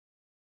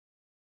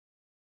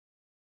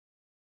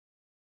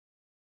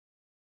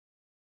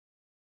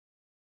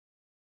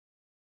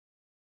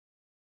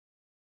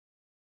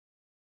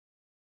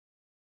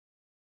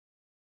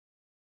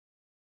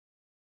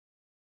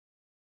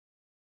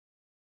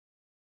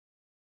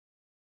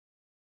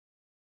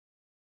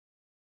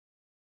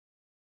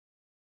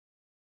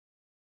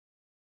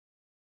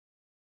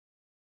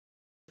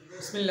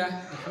Bismillah,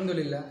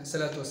 alhamdulillah,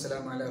 salatu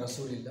wassalamu ala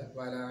rasulillah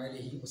wa ala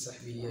alihi wa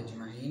sahbihi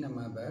ajma'in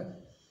amma ba'd.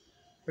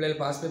 Playal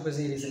past paper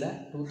series la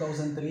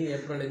 2003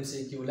 April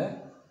MCQ la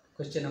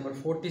question number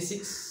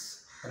 46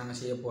 நாங்க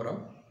செய்ய போறோம்.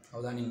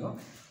 அவதானிங்க.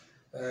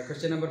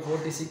 Question number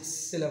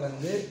 46 ல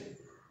வந்து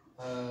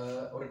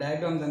ஒரு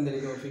diagram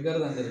தந்திருக்கு, ஒரு figure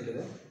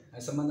தந்திருக்குது.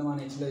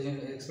 சம்பந்தமான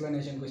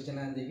explanation question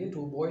ஆந்திருக்கு.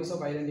 Two boys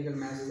of identical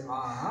masses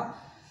are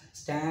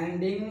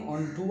standing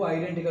on two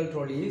identical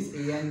trolleys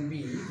A and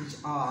B which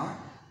are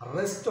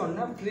rest on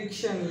a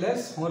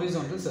frictionless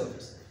horizontal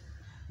surface.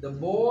 The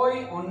boy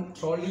on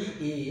trolley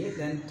A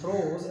then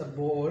throws a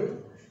ball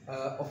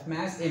of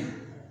mass M,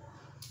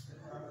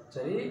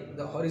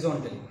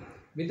 horizontally,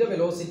 with the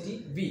velocity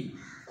v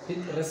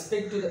with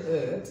respect to the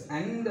earth,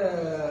 and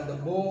the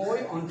boy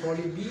on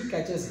trolley B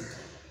catches it.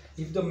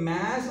 If the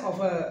mass of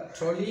a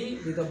trolley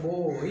with a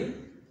boy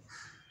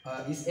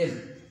is M,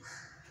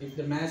 if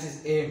the mass is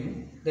M,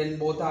 then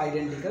both are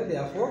identical,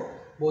 therefore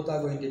both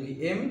are going to be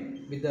M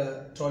with the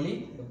trolley,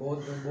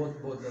 both the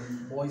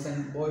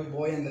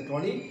boy and the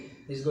trolley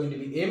is going to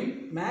be M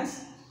mass.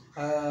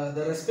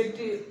 The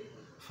respective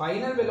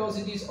final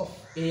velocities of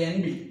A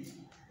and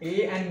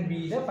B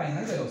the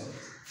final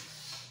velocities.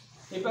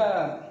 இப்போ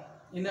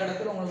இந்த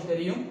இடத்துல உங்களுக்கு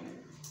தெரியும்,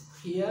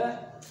 here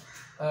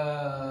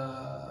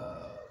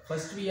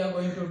first we are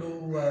going to do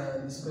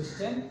this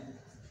question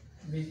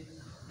with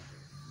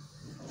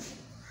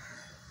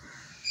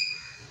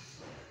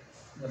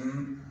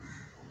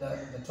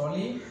the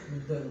trolley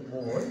with the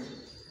ball,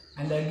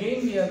 and again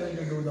we are going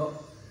to do the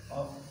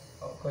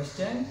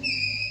question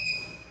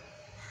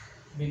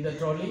with the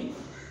trolley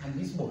and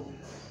this ball.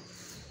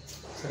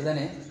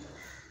 சரிதானே?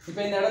 இப்போ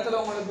இந்த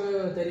இடத்துல உங்களுக்கு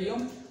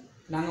தெரியும்,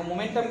 நாங்கள்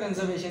மொமெண்டம்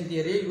கன்சர்வேஷன்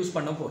தியரியை use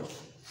பண்ண போகிறோம்.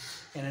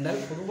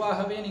 ஏனென்றால்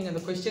பொதுவாகவே நீங்கள்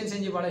அந்த கொஸ்டின்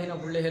செஞ்சு பழகின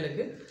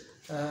பிள்ளைகளுக்கு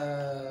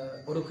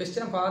ஒரு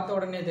கொஸ்டினை பார்த்த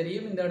உடனே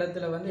தெரியும் இந்த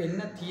இடத்துல வந்து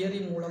என்ன தியரி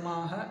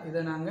மூலமாக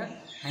இதை நாங்கள்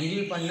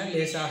ஹேண்டில் பண்ண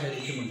லேசாக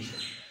இருக்கும்.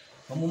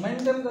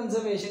 மொமெண்டம்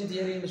கன்சர்வேஷன்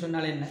தியரின்னு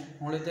சொன்னால் என்ன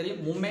உங்களுக்கு தெரியும்.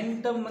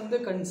 மொமெண்டம் வந்து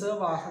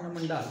கன்சர்வ் ஆகணும்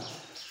என்றால்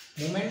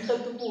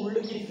மொமெண்டத்துக்கு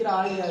உள்ளுக்கு இருக்கிற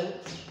ஆள் யார்?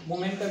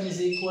 Momentum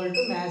is equal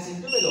to maze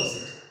into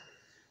velocity.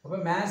 அப்போ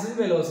மேஸ் இன்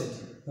வெலோசிட்டி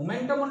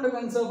மொமெண்டம் ஒன்று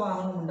கன்சர்வ்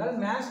ஆகணும் என்றால்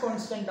மேஸ்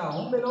கான்ஸ்டன்ட்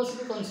ஆகும்,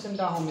 வெலோசிட்டி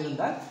கான்ஸ்டன்ட் ஆகும்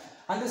இருந்தால்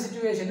அந்த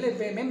சிச்சுவேஷனில்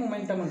எப்பயுமே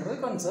மொமெண்டம்ன்றது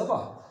கன்சர்வ்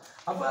ஆகும்.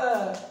 அப்போ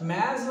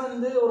மேஸ்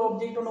வந்து ஒரு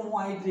ஆப்ஜெக்ட் ஒன்று மூவ்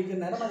ஆகிட்டு இருக்கிற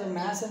நேரம் அது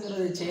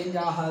மேஸுங்கிறது சேஞ்ச்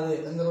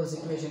ஆகாதுங்கிற ஒரு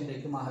சிச்சுவேஷன்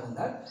இருக்குமாக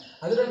இருந்தால்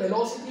அதோட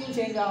வெலோசிட்டியும்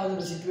சேஞ்ச் ஆகாத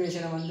ஒரு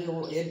சிச்சுவேஷனை வந்து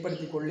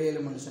ஏற்படுத்தி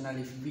கொள்ளேலும்னு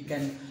சொன்னால் if we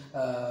can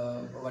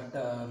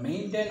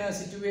maintain a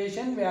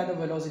situation where the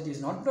velocity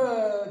is not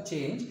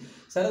change,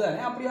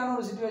 சரிதானே? அப்படியான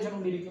ஒரு சிச்சுவேஷன்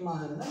ஒன்று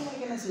இருக்குமாக இருந்தால்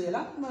நமக்கு என்ன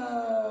செய்யலாம்,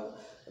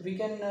 we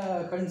can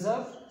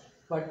conserve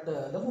but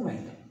the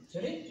momentum.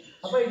 சரி,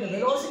 அப்போ இந்த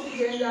வெலோசிட்டி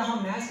சேஞ்ச்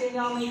ஆகும், மேஸ் சேஞ்ச்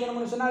ஆகாமல்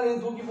நிற்கிறோம்னு சொன்னால் அதை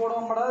தூக்கி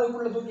போடவும் படாது,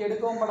 அதுக்குள்ளே தூக்கி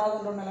எடுக்கவும்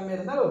படாதுன்ற நிலைமை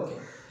இருந்தால் ஓகே.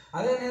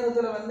 அதே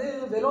நேரத்தில் வந்து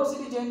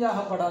வெலோசிட்டி சேஞ்ச்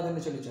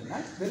ஆகப்படாதுன்னு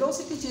சொன்னால்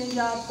வெலோசிட்டி சேஞ்ச்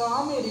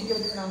ஆகாமல்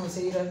இருக்கிறதுக்கு நாம்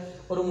செய்கிற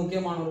ஒரு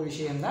முக்கியமான ஒரு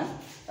விஷயம்தான்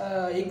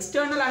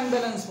எக்ஸ்டர்னல்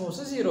அன்பேலன்ஸ்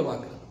ஃபோர்ஸை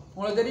ஜீரோவாக்குறது.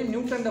 உங்களுக்கு தெரியும்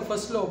நியூட்டனோட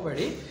ஃபர்ஸ்ட் லோ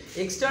படி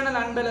எக்ஸ்டர்னல்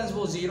அன்பேலன்ஸ்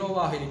ஃபோர்ஸ்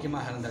ஜீரோவாக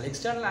இருக்குமாக இருந்தால்,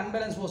 எக்ஸ்டர்னல்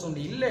அன்பேலன்ஸ் ஃபோர்ஸ்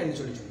ஒன்று இல்லைன்னு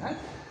சொன்னால்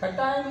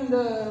கட்டாயம் இந்த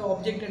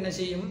ஆப்ஜெக்ட் என்ன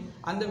செய்யும்,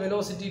 அந்த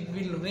velocity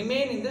will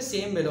remain in the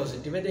same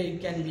velocity, whether it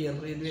can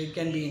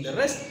be in the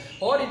rest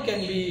R it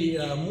can be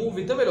move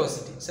with the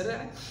velocity. சரி,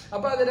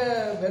 அப்போ அதில்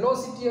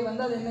வெலோசிட்டியை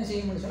வந்து அது என்ன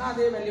செய்யும்னு சொன்னால்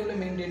அதே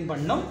வேல்யூவில் மெயின்டைன்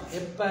பண்ணும்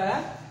எப்போ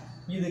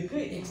இதுக்கு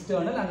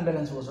எக்ஸ்டர்னல்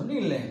அன்பேலன்ஸ் ஃபோர்ஸ் ஒன்று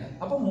இல்லைங்க.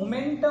 அப்போ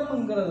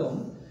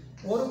மொமெண்டம்ங்கிறதும்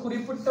ஒரு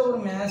குறிப்பிட்ட ஒரு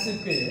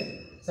மேஸுக்கு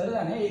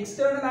சரிதானே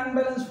எக்ஸ்டர்னல்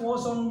அன்பேலன்ஸ்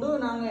ஃபோர்ஸ் ஒன்று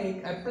நாங்கள்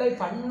அப்ளை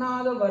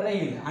பண்ணாத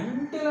வரையில்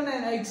until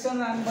an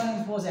external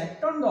unbalanced force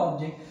act on the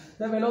object,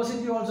 the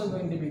velocity also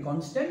going to be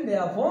constant,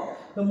 therefore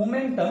the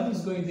momentum is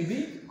going to be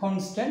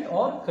constant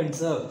or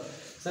conserved.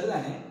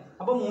 சரிதானே?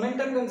 அப்போ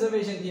மொமெண்டம்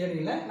கன்சர்வேஷன்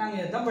தியரியில் நாங்கள்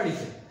இதை தான்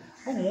படிக்கிறோம்.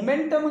 இப்போ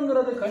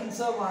மொமெண்டம்ங்கிறது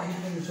கன்சர்வ்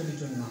ஆகிட்டுன்னு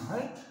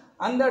சொன்னால்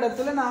அந்த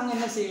இடத்துல நாங்கள்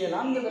என்ன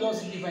செய்யலாம், இந்த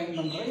வெலோசிட்டி ஃபைண்ட்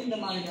பண்ணுறது இந்த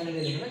மாதிரியான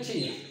வேலைகளை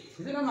செய்யலாம்.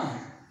 இது நம்ம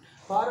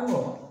பாருங்க,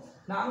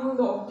 நாங்கள்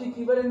இந்த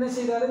ஆப்ஜெக்ட் இவர் என்ன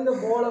செய்கிறாரு, இந்த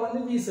போலை வந்து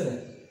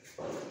வீசுறாரு.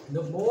 இந்த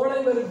போலை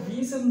இவர்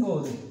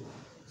வீசும்போது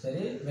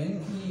சரி, when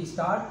he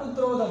start to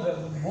throw the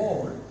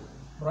ball,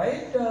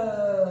 right,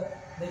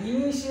 the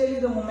initial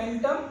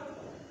momentum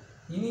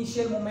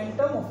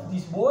of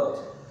this boat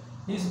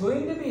is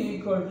going to be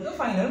equal to the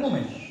final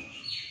momentum.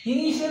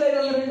 Initial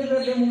இவங்க ரெண்டு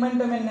பேருடைய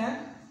momentum என்ன,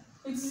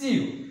 it's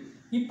 0.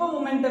 இப்போ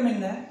momentum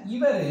என்ன,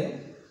 இவர்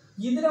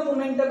இதில்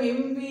momentum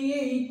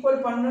MVயை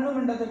ஈக்குவல்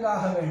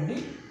பண்ணணும்ன்றதுக்காக வேண்டி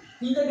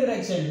இந்த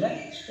டிரெக்ஷனில்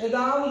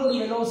ஏதாவது ஒரு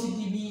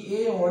வெலோசிட்டி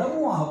VAவோட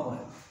மூவ் ஆக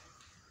போகிறேன்.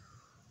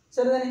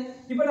 சரிதானே?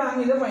 இப்போ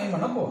நாங்கள் இதை ஃபைண்ட்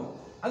பண்ண போகிறோம்.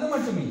 அது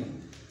மட்டும் இல்லை,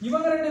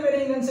 இவங்க ரெண்டு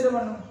பேரையும் கன்சிடர்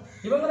பண்ணணும்.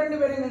 இவங்க ரெண்டு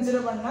பேரையும்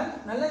கன்சிடர் பண்ணால்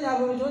நல்ல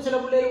ஞாபகம் வச்சுக்கோ, சில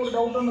பிள்ளைகளுக்கு ஒரு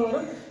டவுட் ஒன்று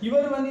வரும்,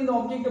 இவர் வந்து இந்த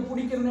ஆப்ஜெக்டை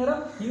பிடிக்கிற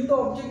நேரம் இந்த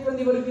ஆப்ஜெக்ட்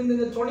வந்து இவருக்கு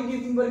இந்த தொலைக்கு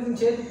இவருக்கும்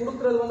சேர்த்து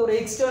கொடுக்குறது வந்து ஒரு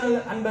எக்ஸ்டர்னல்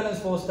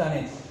அன்பேலன்ஸ் ஃபோர்ஸ்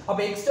தானே.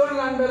 அப்போ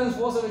எக்ஸ்டர்னல் அன்பேலன்ஸ்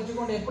ஃபோர்ஸை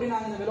வச்சுக்கொண்டு எப்படி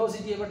நாங்கள் இந்த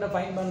வெலோசிட்டியை பற்றி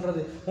ஃபைண்ட்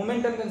பண்ணுறது,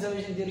 மொமெண்டம்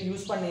கன்சர்வேஷன் தியரி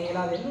யூஸ் பண்ண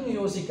இயலாதுன்னு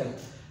யோசிக்கலாம்.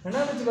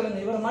 என்ன வச்சுக்கொள்ளுங்க,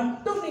 இவரை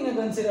மட்டும் நீங்கள்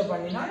கன்சிடர்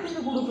பண்ணினால் இது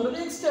கொடுக்குறது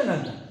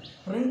எக்ஸ்டர்னல் தான்.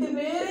 ரெண்டு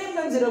பேரையும்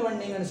கன்சிடர்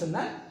பண்ணீங்கன்னு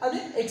சொன்னால் அது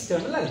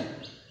எக்ஸ்டர்னல் அல்ல.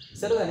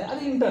 சரிதானே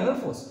அது இன்டர்னல்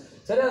ஃபோர்ஸ்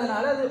சரி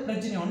அதனால அது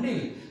பிரச்சனை ஒன்று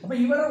இல்லை அப்போ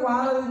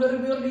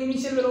இவரோட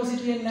இனிஷியல்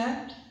வெலோசிட்டி என்ன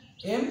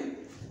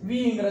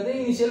mvங்கிறது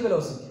இனிஷியல்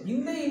வெலோசிட்டி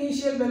இந்த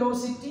இனிஷியல்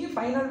வெலோசிட்டி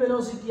ஃபைனல்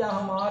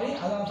வெலோசிட்டியாக மாறி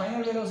அதான்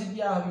ஃபைனல்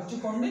வெலோசிட்டியாக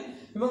வச்சுக்கொண்டு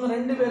இவங்க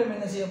ரெண்டு பேரும்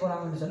என்ன செய்ய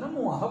போகிறாங்கன்னு சொன்னால்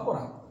மூவ் ஆக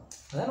போகிறாங்க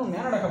அதான்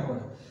உண்மையாக நடக்க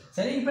போகுது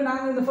சரி இப்போ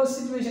நாங்கள் இந்த ஃபர்ஸ்ட்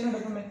சிச்சுவேஷன்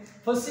எடுப்போமே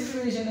ஃபர்ஸ்ட்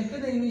சிச்சுவேஷனுக்கு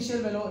இந்த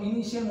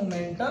initial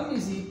momentum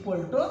is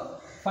equal to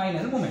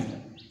final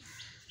momentum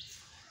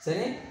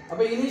சரி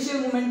அப்போ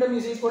initial momentum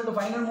is equal to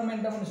final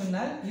மொமெண்டம்னு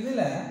சொன்னால்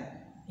இதில்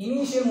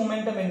இனிஷியல்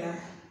மொமெண்டம் என்ன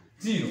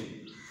 0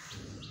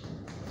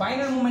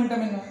 ஃபைனல்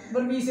மொமெண்டம் என்ன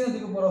இவர்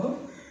வீசினதுக்கு பிறகு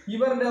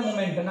இவரோட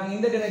மொமெண்டம் நாங்கள்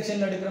இந்த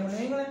டிரெக்ஷனில்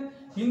எடுக்கிறோம்னு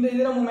இந்த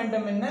இதில்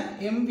மொமெண்டம் என்ன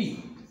mv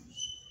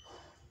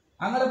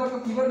அங்கே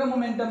பக்கம் இவரோட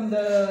மொமெண்டம் இந்த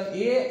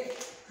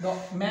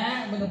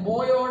இந்த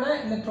போயோட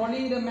இந்த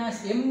ட்ராலியோட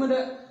மாஸ் எம்மோட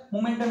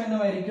மொமெண்டம்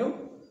என்னவாயிருக்கும்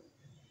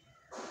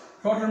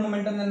டோட்டல்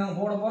மொமெண்டம் தான் நாங்கள்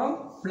போட போகிறோம்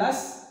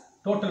plus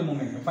total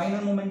momentum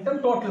final momentum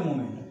total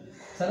momentum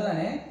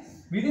சரிதானே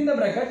within the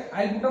bracket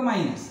I put a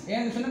minus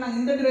ஏன்னு சொன்னால்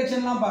நாங்கள் இந்த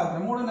டிரெக்ஷன்லாம்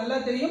பார்க்குறோம் உங்களுக்கு நல்லா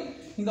தெரியும்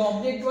இந்த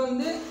ஆப்ஜெக்ட்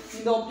வந்து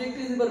இந்த ஆப்ஜெக்ட்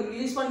இவர்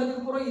ரிலீஸ்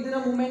பண்ணுறதுக்கு அப்புறம்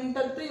இதில்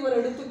மொமெண்டத்தை இவர்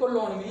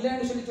எடுத்துக்கொள்ளணும்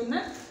இல்லைன்னு சொல்லி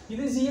சொன்னால்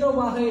இது 0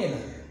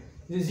 இல்லை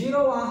இது 0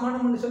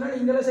 ஆகணும்னு சொன்னால்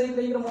இந்த சைடில்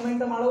இருக்கிற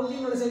மொமெண்டம் அளவுக்கு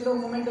இந்த சைடில்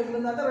ஒரு மொமெண்டம்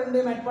இருந்தால் தான்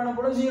ரெண்டையும் மேட் பண்ண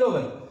போல 0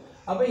 வரும்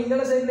அப்போ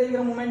இந்த சைடில்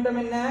இருக்கிற மொமெண்டம்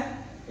என்ன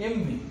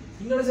mv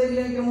இந்த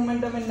சைடில் இருக்கிற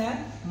மொமெண்டம் என்ன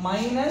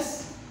மைனஸ்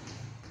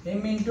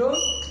m இன்டூ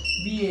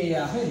va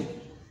ஆக இருக்கு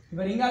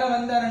இவர் இங்கால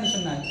வந்தாருன்னு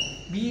சொன்னால்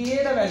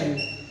va value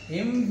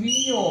mv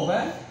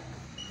over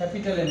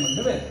capital M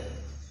என்று வரும்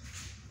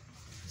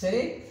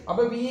சரி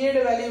அப்போ va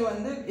வேல்யூ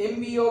வந்து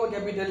mv ஓவர்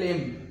கேபிட்டல்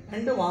M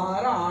என்று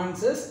வார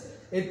ஆன்சர்ஸ்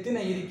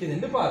எத்தனை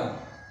இருக்குதுன்னு பாருங்க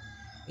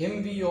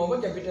mv over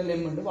capital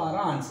M என்று வர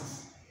ஆன்சர்ஸ்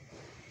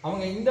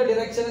அவங்க இந்த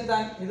டிரெக்ஷனை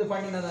தான் இது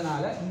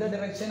பண்ணினதனால இந்த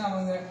டிரெக்ஷன்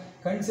அவங்க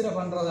கன்சிடர்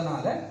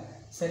பண்ணுறதுனால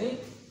சரி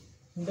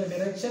இந்த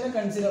டிரெக்ஷனை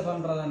கன்சிடர்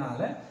பண்ணுறதுனால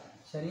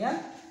சரியா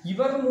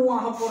இவர் மூவ்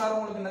ஆக போகிறார்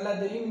உங்களுக்கு நல்லா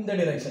தெரியும் இந்த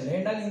டிரெக்ஷன்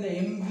ஏன்றால் இந்த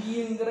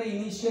mvங்கிற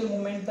இனிஷியல்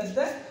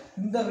மொமெண்டத்தை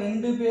இந்த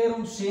ரெண்டு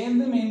பேரும்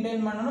சேர்ந்து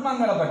மெயின்டைன் பண்ணணும்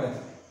மங்களப்பட்டது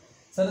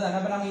சரிதான்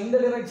அப்போ நம்ம இந்த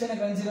டிரெக்ஷனை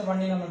கன்சிடர்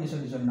பண்ணினோம்னு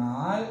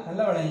சொன்னால்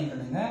நல்லா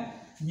விளங்கிக்கணுங்க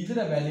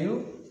இதில் வேல்யூ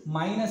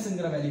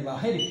மைனஸுங்கிற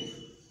வேல்யூவாக இருக்குது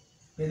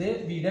இது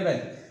v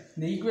வேல்யூ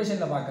இந்த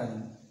ஈக்குவேஷனில்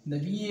பார்க்காதீங்க இந்த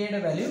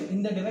va வேல்யூ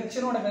இந்த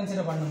டிரெக்ஷனோட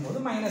கன்சிடர் பண்ணும்போது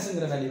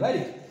மைனஸுங்கிற வேல்யூவாக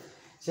இருக்குது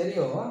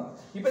சரியோ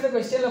இப்போ இந்த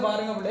கொஸ்டினில்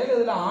பாருங்க பிள்ளைகள்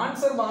இதில்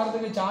ஆன்சர்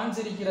வரதுக்கு சான்ஸ்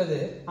இருக்கிறது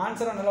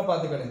ஆன்சரை நல்லா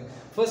பார்த்துக்கிடுங்க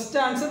ஃபர்ஸ்ட்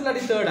ஆன்சர்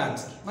இல்லாட்டி தேர்ட்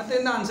ஆன்சர் மற்ற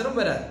எந்த ஆன்சரும்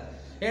வராது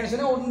ஏன்னு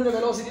சொன்னால் ஒன்னோட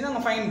வெலோசிட்டி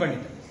நாங்கள் ஃபைன்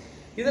பண்ணிட்டோம்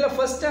இதில்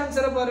ஃபர்ஸ்ட்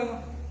ஆன்சரை பாருங்க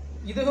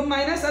இதுவும்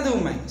மைனஸ்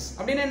அதுவும் மைனஸ்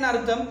அப்படின்னு என்ன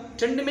அர்த்தம்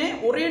ரெண்டுமே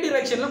ஒரே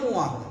டிரெக்ஷனில் மூவ்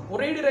ஆகும்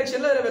ஒரே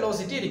டிரெக்ஷனில் அதில்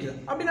வெலோசிட்டி இருக்குது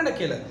அப்படி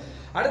நடக்கல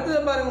அடுத்தது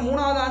பாருங்க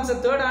மூணாவது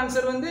ஆன்சர் தேர்ட்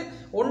ஆன்சர் வந்து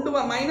ஒன்று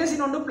மைனஸ்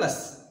இன்னொன்று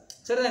ப்ளஸ்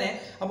சரிதானே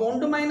அப்போ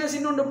ஒன்று மைனஸ்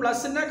இன்னொன்று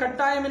ப்ளஸ்ன்னா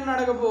கட்டாயம் என்ன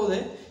நடக்க போகுது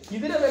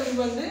இதில் வேல்யூ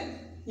வந்து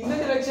இந்த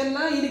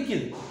டிரெக்ஷன்லாம்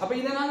இருக்குது அப்போ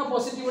இதை நாங்கள்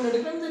பாசிட்டிவ்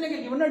எடுக்கிறோம் இந்த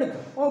நெகட்டிவ்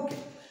எடுக்கிறோம் ஓகே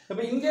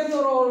இப்போ இங்கேருந்து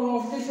ஒரு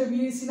ஆப்ஜெக்ட்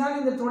வீசினால்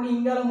இந்த ட்ரோலி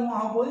இங்கால மூவ்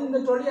ஆக போகுது இந்த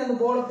ட்ரோலி அந்த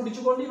போலை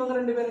பிடிச்சிக்கொண்டு இவங்க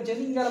ரெண்டு பேரும்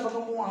சேர்ந்து இங்கால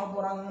பக்கம் மூவ் ஆக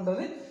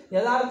போகிறாங்கன்றது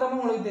யதார்த்தமாக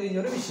உங்களுக்கு தெரிஞ்ச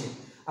ஒரு விஷயம்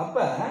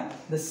அப்போ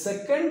இந்த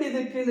செகண்ட்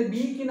இதுக்கு இந்த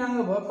பிக்கு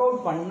நாங்கள் ஒர்க்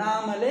அவுட்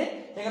பண்ணாமலே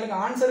எங்களுக்கு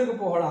ஆன்சருக்கு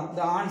போகலாம்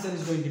இந்த answer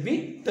is going to be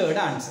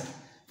third answer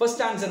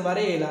first answer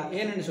வரையில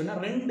ஏன்னு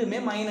சொன்னால் ரெண்டுமே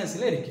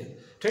மைனஸில் இருக்குது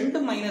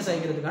ரெண்டும் மைனஸ்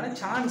ஆகிக்கிறதுக்கான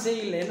சான்ஸே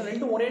இல்லை ஏன்னா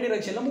ரெண்டும் ஒரே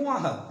டிரெக்ஷனில் மூவ்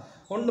ஆகாது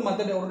ஒன்று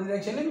மற்ற ஒரு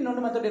டிரெக்ஷனில்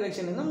இன்னொன்று மற்ற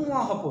டிரெக்ஷன்லேருந்து மூவ்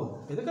ஆக போகுது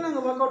இதுக்கு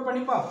நாங்கள் ஒர்க் அவுட்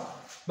பண்ணிப்பா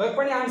ஒர்க்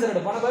பண்ணி ஆன்சர்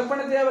எடுப்போம் ஆனால் ஒர்க்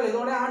பண்ண தேவையில்லை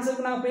இதோட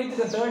ஆன்சருக்கு நாங்கள்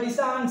போயிட்டு தேர்ட் இஸ்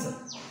த ஆன்சர்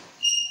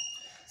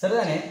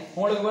சரிதானே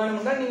உங்களுக்கு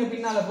வேணும்னா நீங்கள்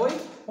பின்னால் போய்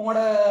உங்களோட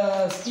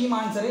ஸ்கீம்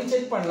ஆன்சரையும்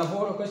செக் பண்ணலாம்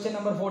question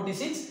number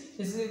 46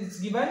 is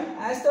given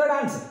as third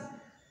answer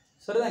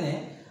சரிதானே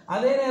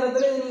அதே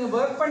நேரத்தில் இது நீங்கள்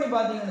ஒர்க் பண்ணி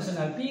பார்த்தீங்கன்னு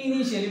சொன்னால் பி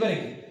இனிஷியல்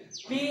வரைக்கும்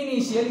பி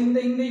இனிஷியல்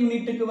இந்த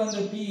யூனிட்டுக்கு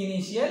வந்து B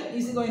initial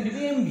is going to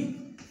be MP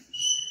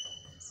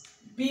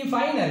B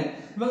final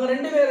இவங்க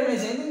ரெண்டு பேருமே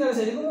சேர்ந்து இந்த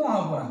சைடுக்கு மூவ்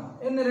ஆக போகிறாங்க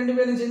என்ன ரெண்டு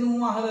பேரும் சேர்ந்து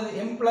மூவ் ஆகிறது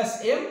எம் ப்ளஸ்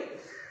எம்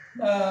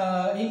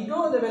இன்டூ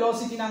இந்த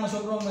வெலாசிட்டி நாங்கள்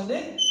சொல்கிறோம் வந்து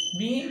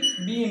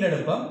பின்னு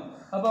எடுப்போம்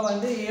அப்போ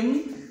வந்து M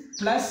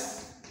plus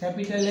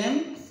capital M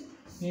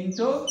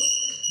into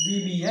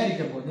விபியாக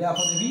இருக்க போகுது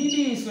அப்போ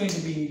VP is going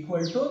to be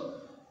equal to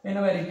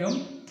என்ன வரைக்கும்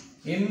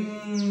M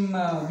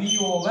V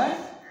over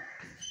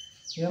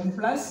M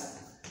plus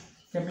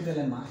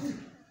capital M ஆகும்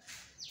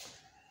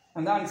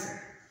அந்த ஆன்சர்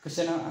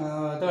கொஸ்டின்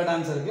தேர்ட்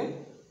ஆன்சருக்கு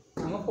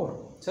நாங்கள்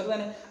போகிறோம்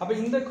சரிதானே அப்போ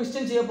இந்த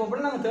கொஸ்டின் செய்ய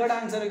போகப்பட நாங்கள் தேர்ட்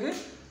ஆன்சருக்கு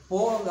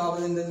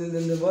அதாவது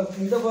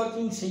இந்த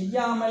ஒர்க்கிங்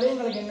செய்யாமலே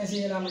எங்களுக்கு என்ன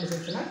செய்யலாம்னு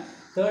சொல்லிச்சுன்னா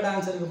தேர்ட்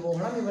ஆன்சருக்கு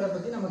போகலாம் இவரை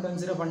பற்றி நம்ம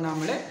கன்சிடர்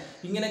பண்ணாமலே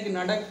இங்கே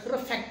நடக்கிற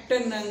ஃபேக்ட்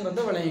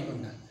என்னங்கிறத விளங்கி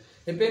கொண்டார்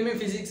எப்பயுமே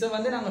ஃபிசிக்ஸை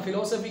வந்து நாங்கள்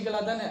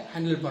ஃபிலோசபிக்கலாக தான்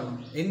ஹேண்டில்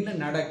பண்ணணும் என்ன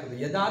நடக்குது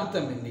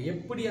யதார்த்தம் என்ன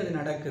எப்படி அது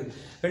நடக்குது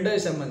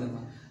ரெண்டாவது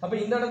சம்பந்தமாக அப்போ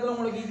இந்த இடத்துல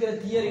உங்களுக்கு இருக்கிற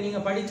தியரி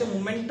நீங்கள் படித்த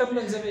மொமெண்டம்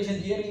கன்சர்வேஷன்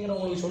தியரிங்கிற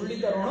உங்களுக்கு சொல்லி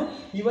தரணும்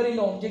இவர்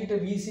இந்த ஆப்ஜெக்டை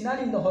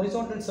வீசினால் இந்த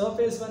ஹொரிசான்டல்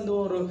சர்ஃபேஸ் வந்து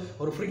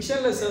ஒரு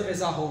ஃப்ரிக்ஷன்லெஸ்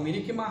சர்ஃபேஸ் ஆகவும்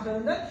இருக்குமாக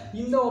இருந்தால்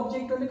இந்த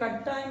ஆப்ஜெக்ட் வந்து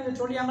கட்டாயம்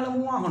சொல்லி அங்கே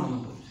மூவ்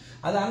ஆகணும்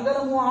அது அங்கே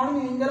மூவ்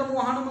ஆகணும் இங்கே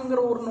மூவ் ஆகணுங்கிற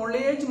ஒரு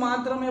நாலேஜ்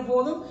மாத்திரமே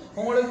போதும்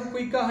உங்களுக்கு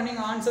குயிக்காக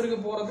நீங்கள் ஆன்சருக்கு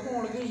போகிறதுக்கு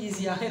உங்களுக்கு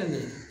ஈஸியாக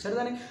இருந்தது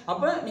சரிதானே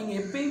அப்போ நீங்கள்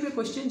எப்பயுமே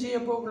கொஸ்டின் செய்ய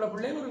போகக்குள்ள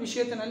பிள்ளைகள் ஒரு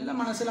விஷயத்தை நல்ல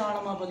மனசில்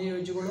ஆழமாக பதிய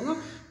வச்சுக்கொள்ளுங்க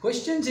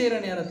கொஸ்டின் செய்கிற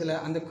நேரத்தில்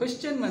அந்த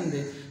கொஸ்டின்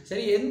வந்து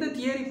சரி எந்த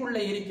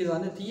தியரிக்குள்ளே இருக்குதோ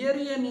அந்த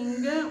தியரியை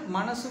நீங்கள்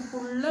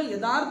மனசுக்குள்ளே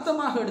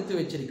யதார்த்தமாக எடுத்து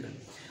வச்சிருக்கணும்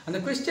அந்த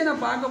கொஸ்டினை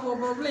பார்க்க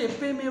போகக்குள்ள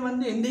எப்பயுமே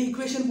வந்து எந்த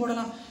ஈக்குவேஷன்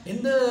போடலாம்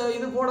எந்த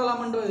இது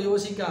போடலாம்ன்றது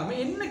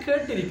யோசிக்காமல் என்ன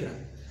கேட்டிருக்கிறான்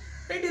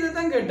ரைட் இதை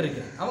தான்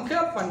கேட்டிருக்கேன் அவன்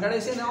கேட்பான்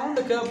கடைசி நான்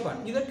கேட்பான்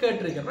இதை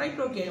கேட்டிருக்கேன்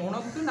ரைட் ஓகே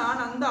உனக்கு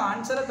நான் அந்த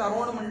ஆன்சரை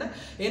தரணும்ன்ற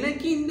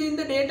எனக்கு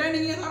இந்த டேட்டா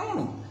நீங்கள்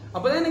தரணும்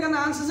அப்போ தான் எனக்கு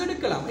அந்த ஆன்சர்ஸ்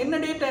எடுக்கலாம் என்ன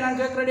டேட்டா நான்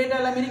கேட்குற டேட்டா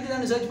எல்லாம்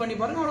இருக்குதான்னு சர்ச் பண்ணி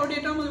பாருங்கள் அவ்வளோ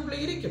டேட்டா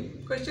அதுக்குள்ளே இருக்கும்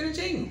கொஸ்டினை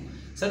செய்யணும்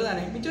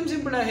சரிதானே மிச்சம்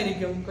சிம்பிளாக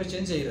இருக்கும்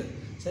கொஸ்டின் செய்கிறது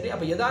சரி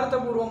அப்போ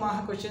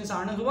யதார்த்தபூர்வமாக கொஸ்டின்ஸ்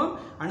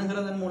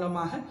அணுகுறதன்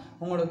மூலமாக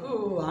உங்களுக்கு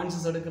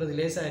ஆன்சர்ஸ் எடுக்கிறது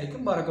லேசாக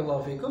இருக்கும்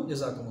பரக்கல்லாஹு ஃபீக்கும்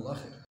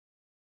ஜஸாக்குமுல்லாஹ்